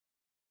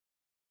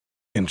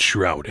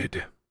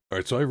Enshrouded.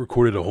 Alright, so I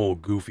recorded a whole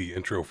goofy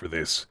intro for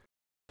this.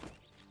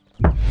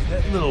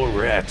 That little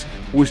rat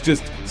was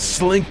just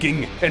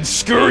slinking and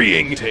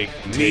scurrying. Take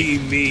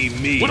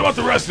me. What about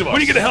the rest of us?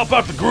 When are you gonna help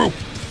out the group?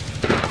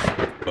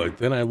 But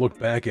then I looked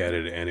back at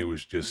it and it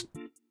was just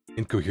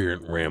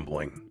incoherent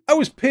rambling. I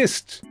was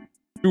pissed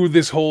through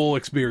this whole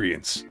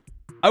experience.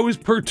 I was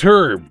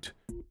perturbed.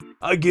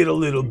 I get a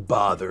little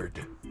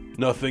bothered.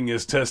 Nothing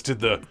has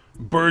tested the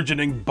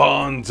burgeoning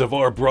bonds of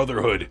our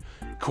brotherhood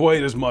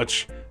quite as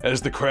much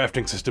as the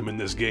crafting system in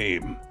this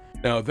game.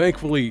 Now,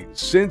 thankfully,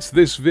 since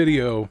this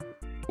video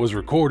was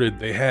recorded,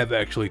 they have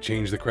actually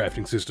changed the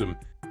crafting system,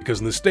 because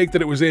in the state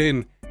that it was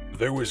in,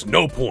 there was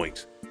no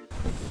point.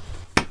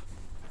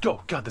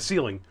 Oh, God, the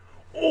ceiling.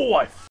 Oh,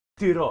 I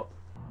f***ed it up.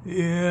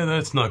 Yeah,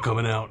 that's not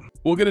coming out.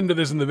 We'll get into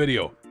this in the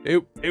video.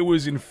 It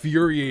was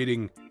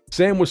infuriating.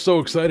 Sam was so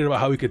excited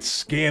about how he could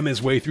scam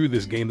his way through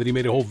this game that he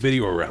made a whole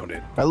video around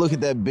it. I look at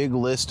that big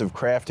list of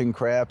crafting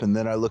crap, and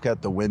then I look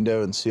out the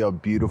window and see how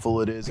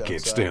beautiful it is outside. I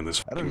can't stand this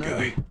fucking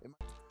guy.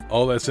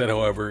 All that said,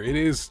 however, it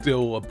is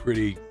still a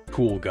pretty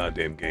cool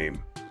goddamn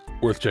game.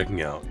 Worth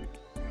checking out.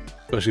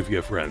 Especially if you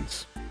have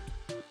friends.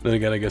 Then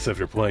again, I guess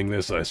after playing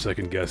this, I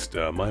second-guessed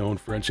my own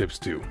friendships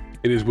too.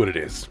 It is what it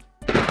is.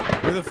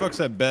 Where the fuck's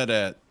that bed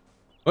at?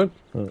 What?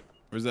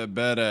 Where's that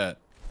bed at?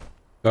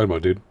 Talking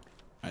about, dude?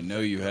 I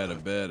know you had a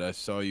bed. I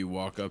saw you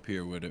walk up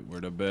here with it.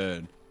 Where the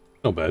bed?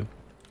 No bed.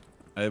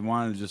 I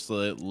wanted to just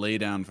lay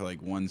down for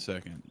like 1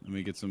 second. Let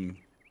me get some.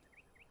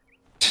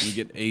 Let me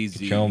get a Z.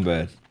 Get your own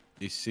bed.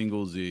 A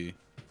single Z.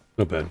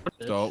 No bed.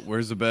 Stalltt,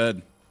 where's the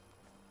bed?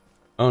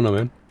 I don't know,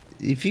 man.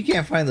 If you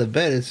can't find the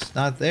bed, it's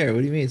not there.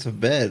 What do you mean it's a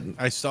bed?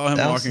 I saw him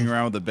walking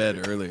around with a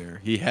bed earlier.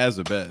 He has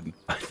a bed.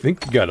 I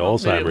think he got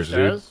Alzheimer's,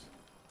 dude.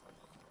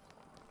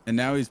 And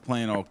now he's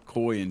playing all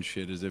coy and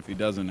shit as if he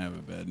doesn't have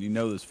a bed. And you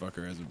know this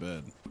fucker has a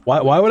bed.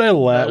 Why would I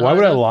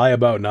lie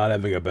about not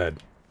having a bed?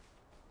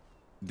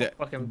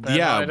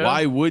 Yeah,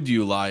 why would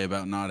you lie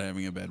about not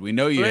having a bed? We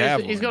know you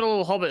have one. He's got a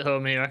little hobbit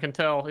home here, I can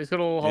tell. He's got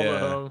a little hobbit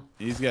home.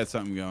 He's got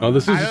something going. Oh,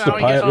 this is just a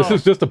pile. This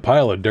is just a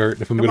pile of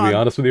dirt. If I'm going to be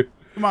honest with you.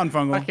 Come on,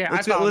 Fungal. Okay,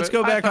 let's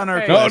go back on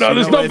our. No,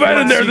 there's no bed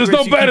in there. There's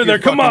no bed in there.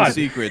 Come on.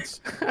 Secrets.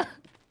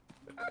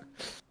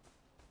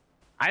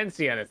 I didn't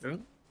see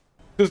anything.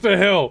 Just a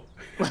hill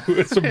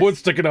with some wood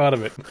sticking out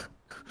of it.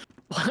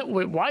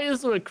 Wait, why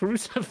is there a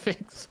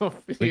crucifix over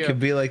here? It could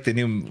be like the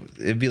new.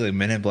 It'd be like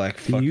Men in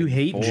Black. Do you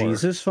hate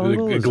Jesus,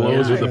 Fungal? It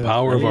glows with the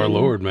power of our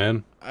Lord,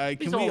 man.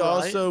 Can we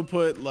also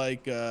put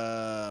like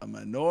a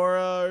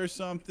menorah or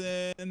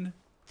something?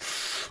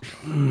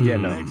 Yeah,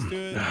 no. Next to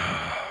it?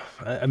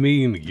 I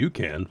mean, you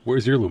can.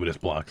 Where's your luminous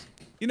blocks?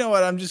 You know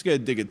what? I'm just gonna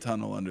dig a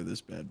tunnel under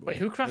this bed. Boy. Wait,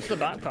 who crafts the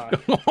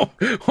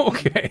backpack?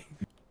 Okay.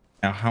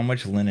 Now, how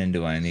much linen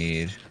do I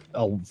need?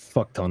 Oh,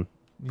 fuck ton.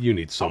 You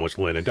need so much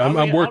linen.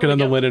 I'm working on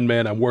the linen,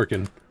 man. I'm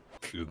working.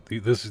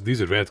 Dude,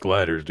 these advanced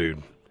gliders,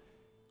 dude.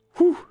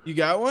 Whew. You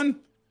got one?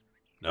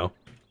 No.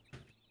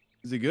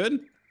 Is it good?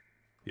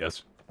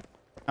 Yes.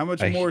 How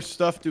much more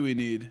stuff do we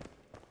need?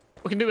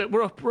 We can do it.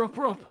 We're up.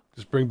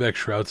 Just bring back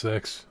shroud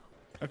sacks.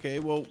 Okay,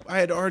 well, I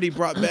had already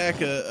brought back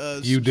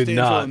a you did substantial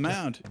not.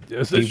 amount.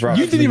 You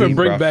didn't even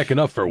bring back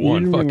enough for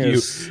one. Fuck you.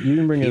 You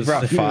didn't bring He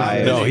brought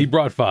 5. No, he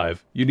brought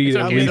 5. You need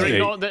at least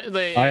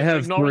 8. I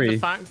have 3.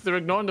 They're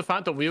ignoring the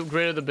fact that we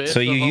upgraded the base. So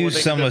you use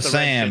some of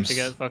Sam's to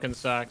get fucking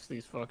sacks,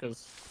 these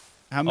fuckers.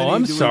 How many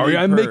I'm sorry.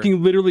 I'm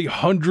making literally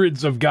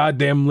hundreds of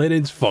goddamn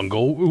linens,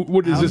 Fungal.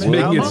 What is this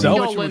making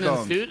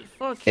itself?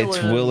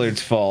 It's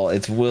Willard's fault.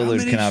 It's Willard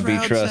cannot be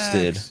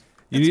trusted.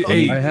 You need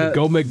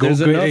 8.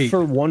 There's enough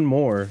for 1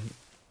 more.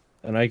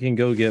 And I can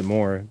go get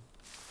more.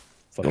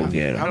 Go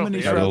get him. How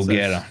many Go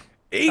get him.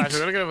 8. Guys, we're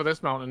gonna go over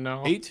this mountain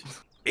now. 8?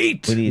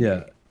 8.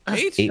 Yeah.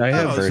 8? I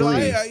have 3.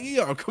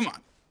 Come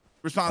on.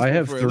 Responsible I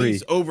have for 3. at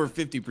least over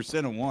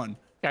 50% of one.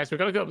 Guys, we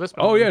gotta go up this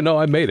mountain. Oh yeah, no,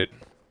 I made it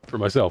for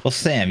myself. Well,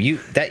 Sam,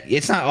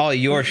 it's not all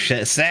your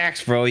shit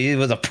sacks, bro. It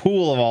was a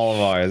pool of all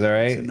of ours. All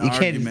right.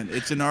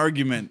 It's an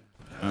argument.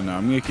 Oh no,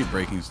 I'm gonna keep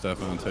breaking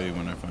stuff. I'll tell you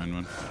when I find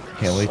one.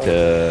 Can't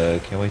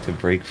wait to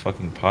break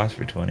fucking pots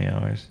for 20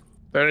 hours.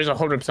 There is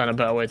 100% a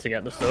better way to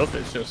get the stuff.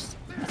 It's just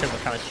I think we're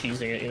kind of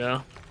cheesing it, you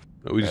know.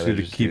 We just need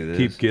to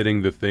keep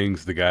getting the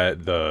things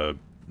the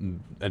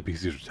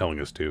NPCs are telling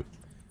us to,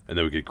 and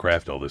then we could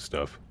craft all this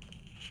stuff.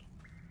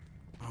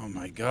 Oh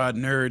my god,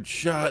 nerd,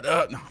 shut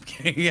up! No, I'm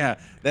kidding. Yeah,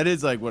 that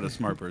is like what a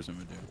smart person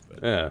would do.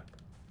 But. Yeah.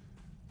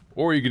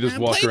 Or you could just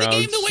walk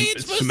around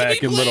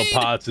smacking little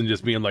pots and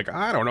just being like,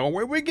 I don't know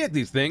where we get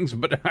these things,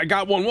 but I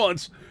got one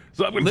once,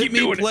 so I'm gonna keep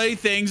doing it. Let me play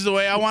things the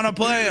way I want to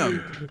play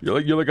them.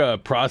 You're like a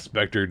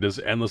prospector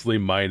just endlessly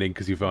mining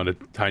because you found a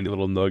tiny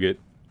little nugget.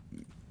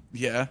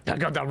 Yeah. I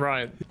got that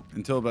right.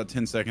 Until about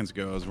 10 seconds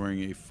ago, I was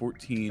wearing a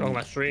 14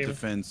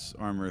 defense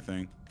armor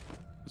thing.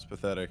 It's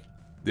pathetic.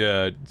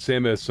 Yeah,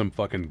 Sam has some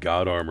fucking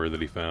god armor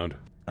that he found.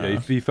 Yeah,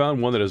 he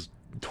found one that has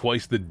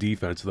twice the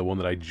defense of the one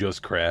that I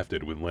just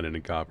crafted with linen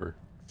and copper.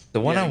 The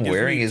one I'm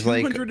wearing is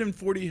like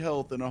 240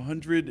 health and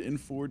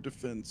 104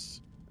 defense.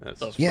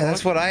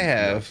 That's what I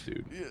have.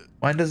 Dude.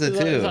 Mine does it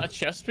too. Is that a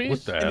chest piece?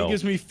 What the And hell? it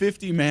gives me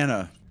 50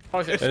 mana.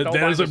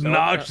 That is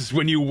obnoxious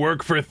when you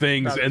work for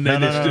things and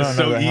then it's just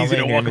so easy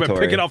to walk up and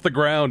pick it off the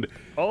ground.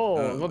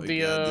 Oh, look,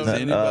 Does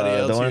anybody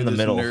else the one in the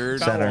middle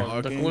center.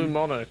 walking? The glue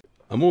mono.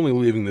 I'm only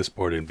leaving this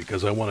part in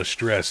because I want to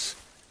stress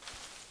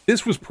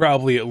this was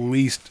probably at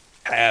least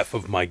half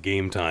of my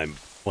game time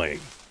playing.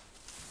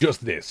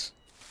 Just this.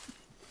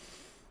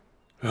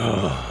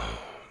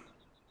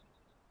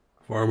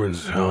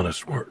 Farming's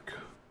honest work.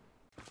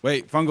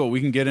 Wait, Fungal, we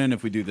can get in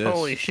if we do this.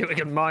 Holy shit, we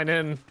can mine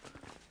in.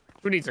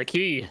 Who needs a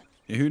key?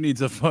 Yeah, who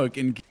needs a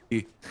fucking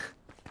key?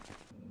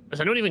 Has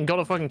anyone even got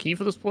a fucking key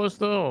for this place,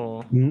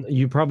 though?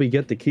 You probably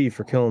get the key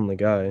for killing the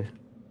guy.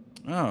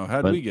 Oh,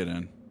 how did we get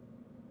in?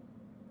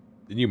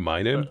 Didn't you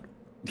mine in?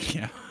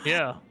 Yeah.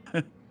 Yeah.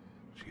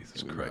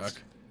 Jesus Christ.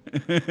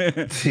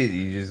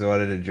 You just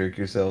wanted to jerk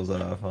yourselves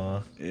off,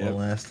 huh? Yep. One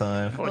last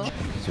time. Oh,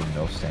 Just have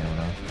no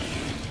stamina.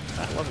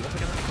 I love it.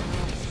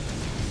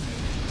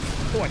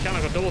 Oh, I can't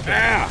have a double kill.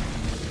 Ah!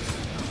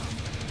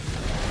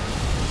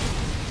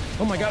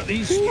 Oh my god,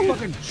 he's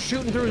fucking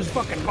shooting through his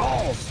fucking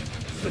balls.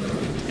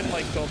 Fucking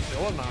like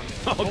Godzilla, man.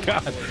 Oh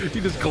god,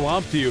 he just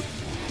clomped you.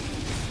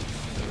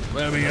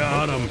 Let me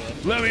on him.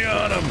 Let me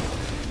on him.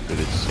 But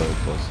it's so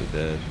close to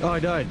dead. Oh, I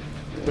died.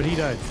 But he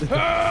died.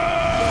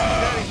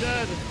 Ah! He's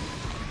dead.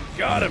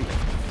 Got him.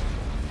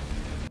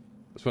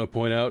 Just want to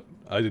point out,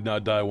 I did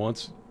not die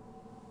once.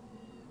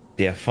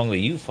 Yeah,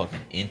 Fungal, you fucking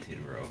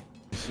inted, bro.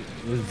 See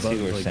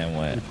where Sam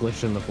went.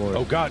 Glitched in the floor.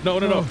 Oh god, no,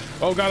 no, no.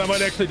 Oh god, I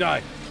might actually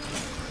die.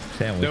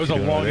 Sam, That was a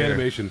long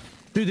animation.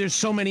 Dude, there's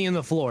so many in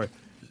the floor.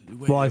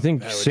 Well, I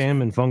think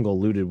Sam and Fungal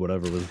looted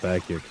whatever was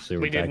back here because they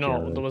were We did back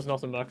not. here. There was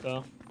nothing back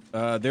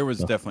there. There was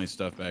definitely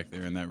stuff back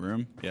there in that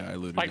room. Yeah, I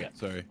looted it.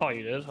 Sorry. Oh,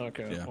 you did?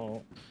 Okay. Yeah.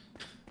 Well,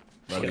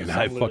 And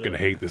I fucking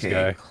hate this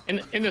guy.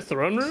 in the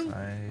throne room?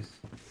 Nice.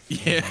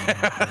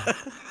 Yeah.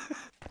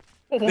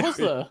 What was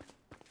there?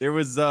 There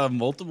was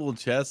multiple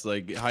chests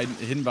like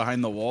hidden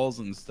behind the walls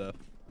and stuff.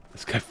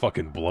 This guy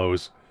fucking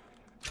blows.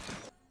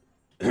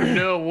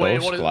 No way.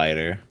 Ghost What is...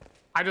 glider.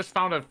 I just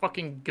found a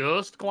fucking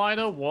ghost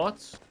glider.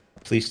 What?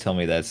 Please tell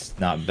me that's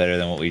not better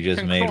than what we just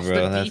Can made, cross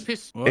bro. the That's,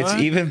 deepest... What? it's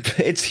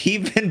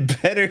even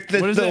better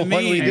than What does the that one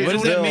we mean? just What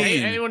does that built.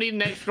 mean? Anyone need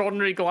an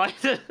extraordinary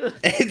glider?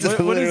 It's What does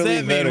literally that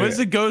mean? better. What does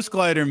the ghost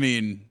glider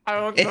mean? I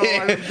don't know.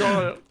 I just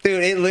got it.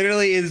 Dude, it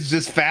literally is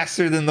just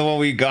faster than the one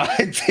we got.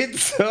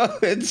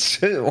 It's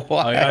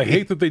why? I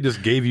hate that they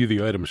just gave you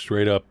the item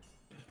straight up.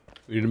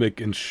 We need to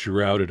make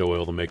enshrouded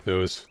oil to make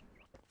those.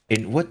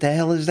 And what the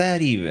hell is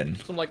that even?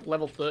 Some like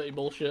level 30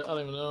 bullshit. I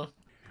don't even know.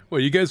 Well,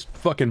 you guys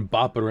fucking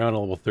bopping around a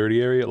level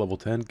 30 area at level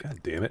 10? God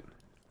damn it.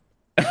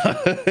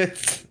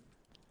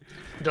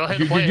 Go ahead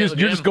and play You're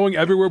just going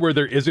everywhere where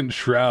there isn't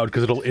shroud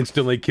because it'll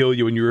instantly kill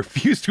you and you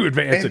refuse to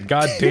advance it.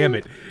 God damn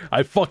it.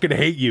 I fucking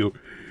hate you.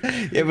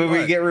 Yeah, but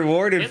we get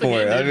rewarded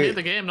for it. I mean,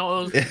 the game,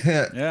 not us.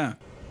 Yeah.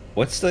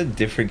 what's the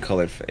different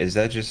color? Is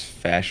that just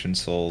fashion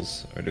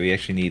souls, or do we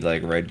actually need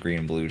like red,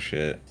 green, blue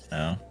shit?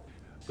 No.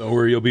 Don't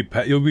worry, you'll be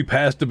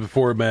past it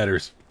before it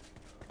matters.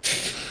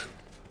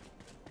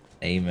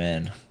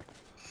 Amen.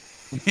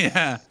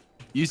 Yeah.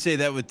 You say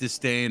that with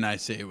disdain, I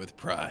say it with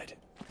pride.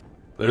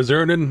 There's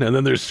earning, and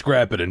then there's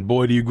scrapping, and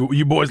boy, do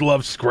you boys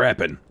love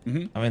scrapping.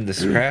 I mean, the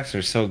scraps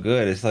are so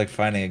good. It's like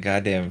finding a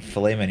goddamn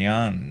filet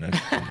mignon.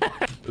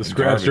 The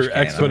scraps are Garbage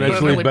can.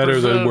 exponentially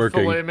better than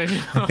working.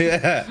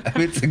 Yeah, I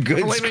mean, it's a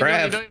good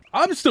scrap.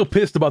 I'm still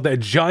pissed about that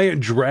giant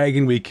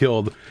dragon we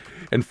killed,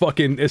 and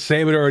fucking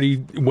Sam had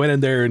already went in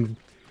there and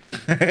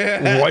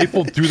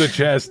rifled through the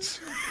chests.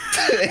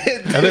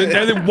 And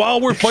then while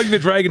we're fighting the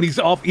dragon, he's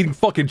off eating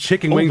fucking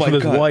chicken wings with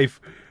his wife.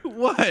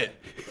 What?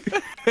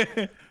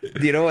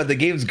 You know what? The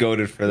game's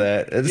goated for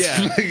that. It's,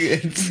 Yeah.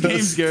 it's The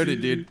game's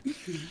goated, dude.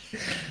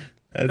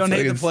 Don't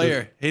hate the fucking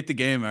player. Hate the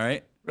game, all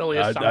right? Really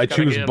is I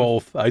choose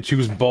both. I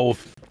choose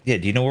both. Yeah,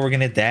 do you know where we're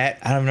gonna get that?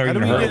 I've never How do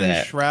even we heard get of that.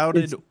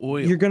 enshrouded oil?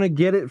 You're gonna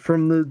get it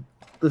from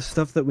the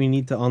stuff that we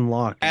need to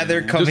unlock.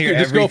 They're come here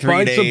Just every go 3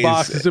 find days. some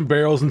boxes and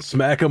barrels and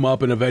smack them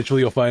up, and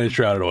eventually you'll find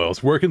enshrouded oil.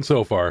 It's working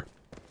so far.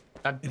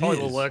 That probably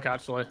will is. work,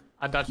 actually.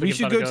 I'd actually We give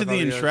should that a go to the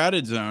probably,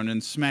 enshrouded zone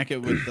and smack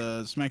it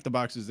with smack the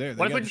boxes there. They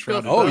What if got we just go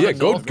enshrouded. Oh yeah,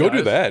 North, go do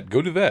guys. that.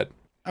 Go do that.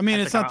 I mean,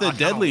 it's not the I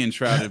kinda- deadly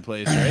enshrouded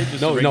place, right?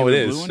 Just No, the no, it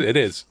regular blue is. one? It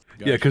is.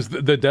 Gotcha. Yeah, because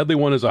the deadly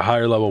one is a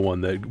higher level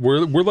one. That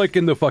we're like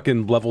in the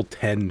fucking level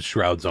 10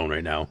 shroud zone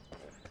right now.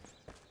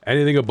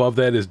 Anything above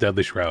that is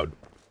deadly shroud.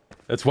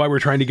 That's why we're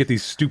trying to get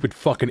these stupid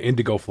fucking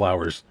indigo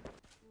flowers.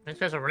 These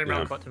guys are running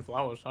around Yeah. collecting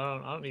flowers. I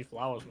don't need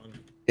flowers, man.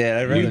 Yeah,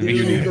 I'd rather You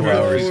be need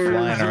flowers.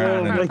 flying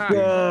around. Oh my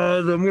god,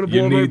 I'm gonna blow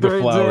You my need the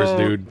brains flowers, out.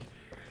 dude.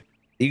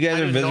 You guys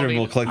I are just don't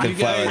miserable need- collecting You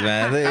guys- flowers,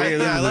 man.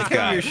 Yeah, I like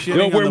how you're shitting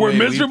No, on we're the way we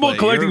miserable play.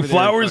 collecting You're over there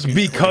flowers fucking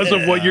because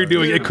of what you're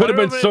doing. It could have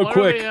been so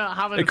quick.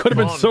 It could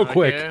have been so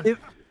quick.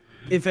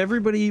 If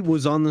everybody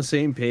was on the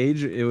same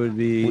page, it would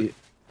be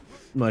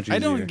much easier. I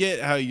don't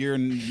get how you're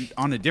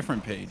on a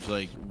different page.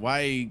 Like,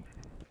 why?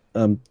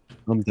 I'm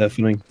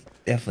deafening.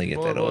 Definitely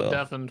get that Will oil.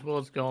 deafened. Will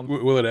it's gone.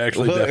 Will it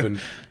actually deafen?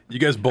 You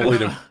guys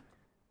bullied him.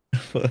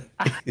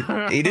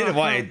 He didn't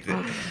want it.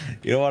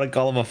 You don't want to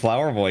call him a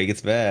flower boy. He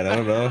gets mad. I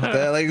don't know.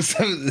 That,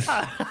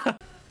 like,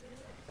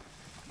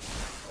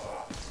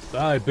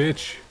 Die,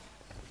 bitch.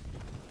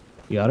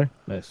 You got her?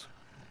 Nice.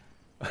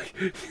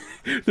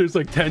 There's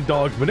like 10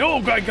 dogs, but oh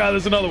my god,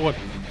 there's another one.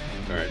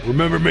 All right,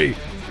 remember me.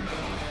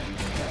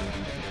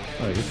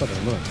 Alright, you're fucking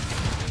annoying.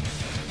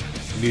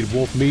 You need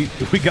wolf meat?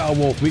 We got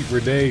wolf meat for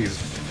days.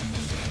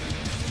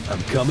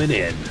 I'm coming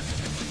in.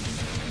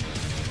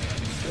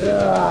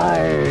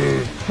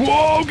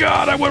 Whoa,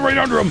 god, I went right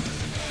under him.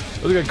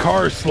 Look at a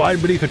car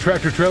sliding beneath a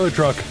tractor-trailer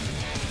truck.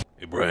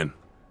 Hey, Brian.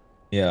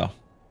 Yeah.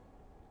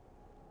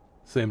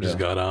 Sam just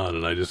got on,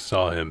 and I just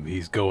saw him.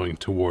 He's going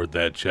toward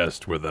that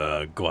chest where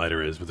the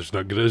glider is, but there's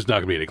not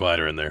gonna be any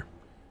glider in there.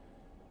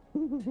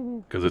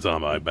 Because it's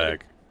on my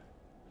back.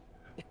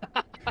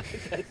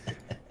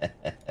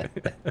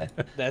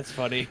 That's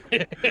funny.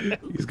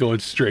 He's going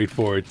straight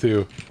for it,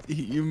 too.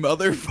 You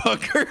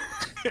motherfucker.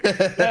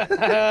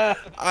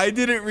 I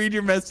didn't read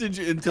your message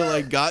until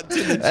I got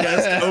to the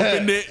chest,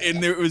 opened it,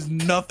 and there was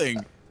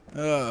nothing.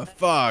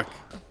 Fuck.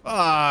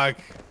 Fuck.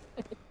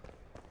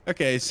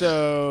 Okay,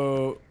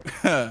 so...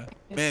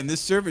 man,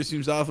 this server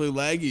seems awfully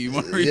laggy. You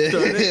want to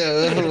restart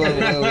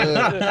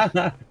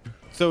it?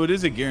 So it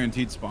is a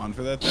guaranteed spawn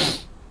for that thing?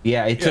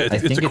 Yeah, I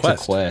think it's a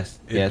quest.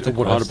 Yeah, it's a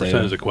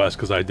 100% is a quest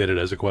because I did it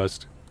as a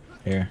quest.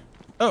 Here.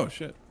 Oh,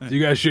 shit. Nice.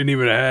 You guys shouldn't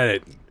even have had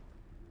it.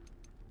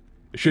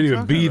 It shouldn't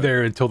even be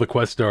there until the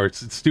quest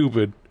starts. It's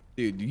stupid.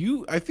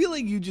 Dude, I feel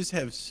like you just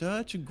have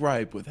such a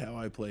gripe with how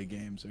I play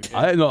games. Okay?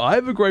 I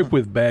have a gripe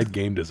with bad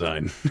game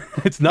design.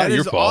 It's not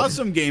your fault. That is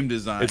awesome game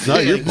design. It's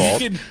not your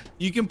fault.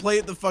 You can play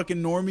it the fucking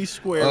normie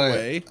square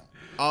way,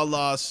 a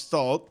la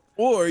Stalltt,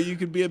 or you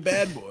could be a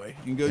bad boy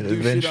and go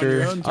do shit on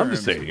your own terms. I'm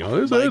just saying,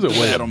 there's a way to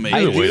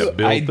build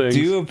things. I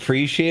do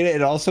appreciate it.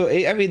 And also,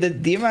 I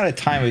mean, the amount of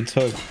time it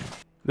took.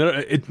 No,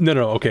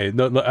 okay.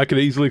 No, I could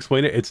easily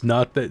explain it. It's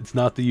not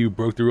that you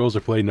broke the rules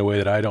or played in a way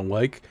that I don't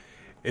like.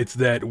 It's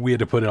that we had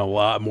to put in a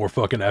lot more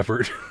fucking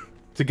effort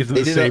to get to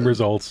the same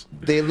results.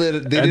 And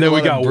then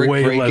we got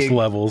way less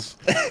levels.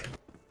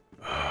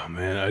 Oh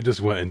man, I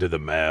just went into the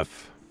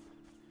math.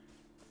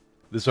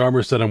 This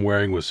armor set I'm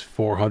wearing was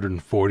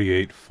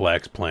 448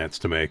 flax plants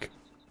to make.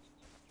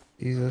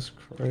 Jesus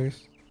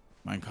Christ.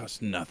 Mine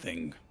costs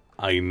nothing.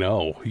 I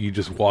know. You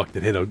just walked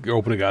and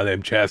open a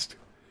goddamn chest.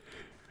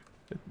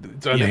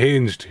 It's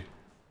unhinged.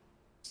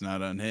 It's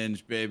not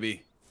unhinged,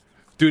 baby.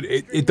 Dude,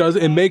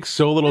 it makes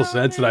so little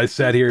sense that I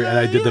sat here and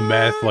I did the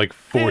math like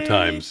 4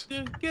 times.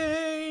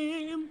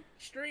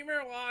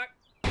 Streamer lock.